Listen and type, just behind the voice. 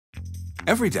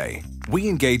Every day, we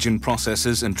engage in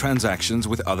processes and transactions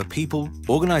with other people,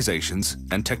 organizations,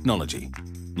 and technology,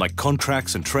 like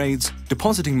contracts and trades,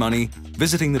 depositing money,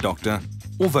 visiting the doctor,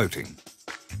 or voting.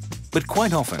 But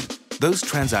quite often, those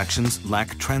transactions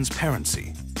lack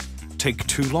transparency, take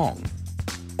too long,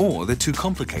 or they're too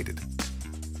complicated.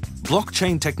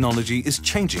 Blockchain technology is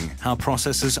changing how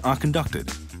processes are conducted.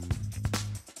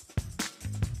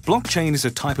 Blockchain is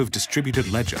a type of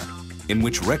distributed ledger in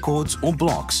which records or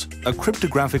blocks are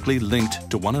cryptographically linked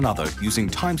to one another using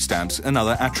timestamps and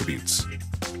other attributes.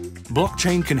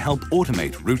 Blockchain can help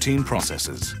automate routine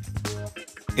processes.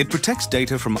 It protects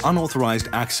data from unauthorized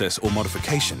access or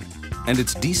modification, and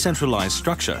its decentralized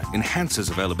structure enhances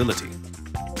availability.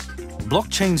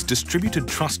 Blockchain's distributed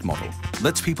trust model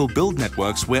lets people build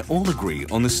networks where all agree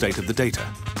on the state of the data.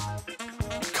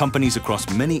 Companies across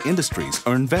many industries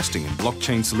are investing in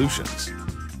blockchain solutions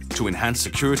to enhance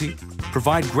security,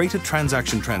 provide greater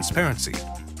transaction transparency,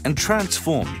 and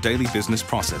transform daily business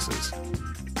processes.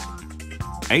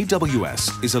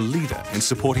 AWS is a leader in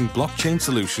supporting blockchain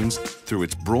solutions through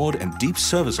its broad and deep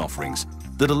service offerings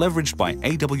that are leveraged by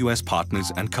AWS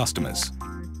partners and customers.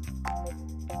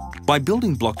 By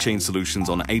building blockchain solutions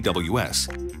on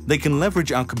AWS, they can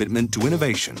leverage our commitment to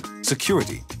innovation,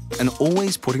 security, and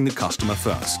always putting the customer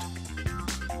first.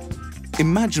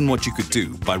 Imagine what you could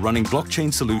do by running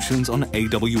blockchain solutions on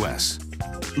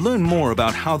AWS. Learn more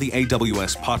about how the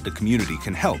AWS partner community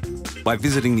can help by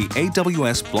visiting the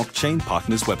AWS Blockchain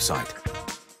Partners website.